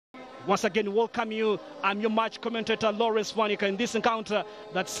Once again, welcome you. I'm your match commentator, Lawrence Wanika. In this encounter,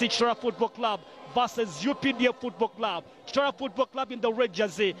 that's Kitara Football Club versus UPDF Football Club. Kitara Football Club in the red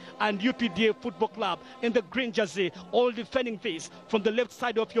jersey and UPDF Football Club in the green jersey, all defending this from the left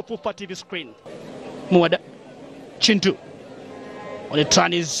side of your Fufa TV screen. Muada Chintu. On the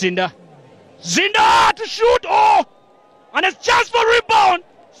turn is Zinda. Zinda to shoot! Oh! And it's chance for rebound!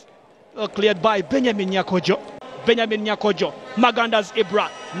 Cleared by Benjamin Nyakojo. Benjamin Nyakojo. Maganda's Ibra.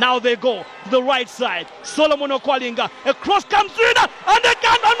 Now they go to the right side. Solomon Okwalinga. A cross comes in and they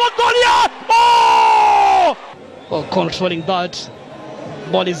can't and Mongolia! Oh! Oh! Controlling that.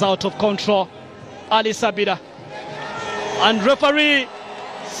 Ball is out of control. Ali Sabila. And referee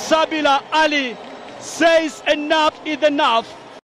Sabila Ali says enough is enough.